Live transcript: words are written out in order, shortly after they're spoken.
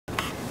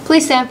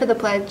Please stand for the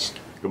pledge.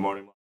 Good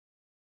morning.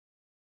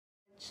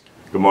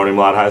 Good morning,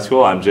 Mlad High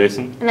School. I'm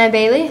Jason. And I'm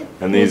Bailey.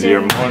 And these are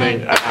your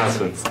morning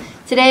announcements.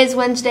 Today is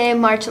Wednesday,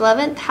 March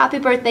 11th. Happy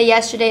birthday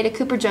yesterday to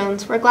Cooper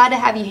Jones. We're glad to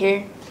have you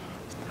here.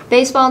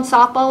 Baseball and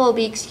softball will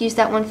be excused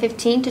at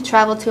 1:15 to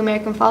travel to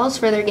American Falls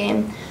for their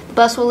game. The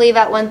bus will leave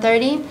at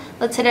 1:30.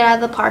 Let's hit it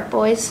out of the park,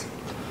 boys.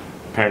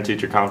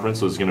 Parent-teacher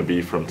conference is going to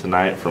be from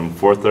tonight from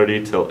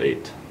 4:30 till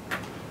 8.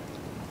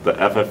 The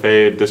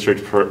FFA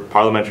district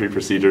parliamentary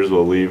procedures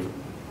will leave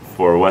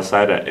for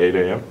Westside at 8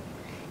 a.m.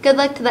 Good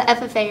luck to the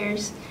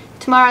FFAers.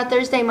 Tomorrow,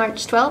 Thursday,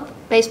 March 12th,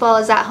 baseball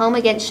is at home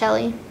against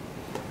Shelley.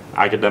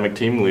 Academic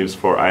team leaves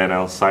for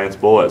INL Science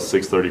Bowl at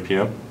 6:30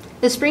 p.m.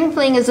 The spring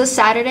fling is this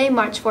Saturday,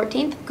 March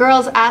 14th.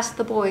 Girls ask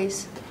the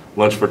boys.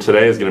 Lunch for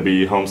today is going to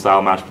be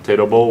home-style mashed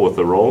potato bowl with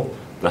a roll.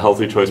 The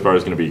healthy choice bar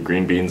is going to be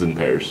green beans and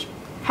pears.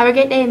 Have a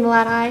great day,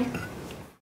 Mlad High.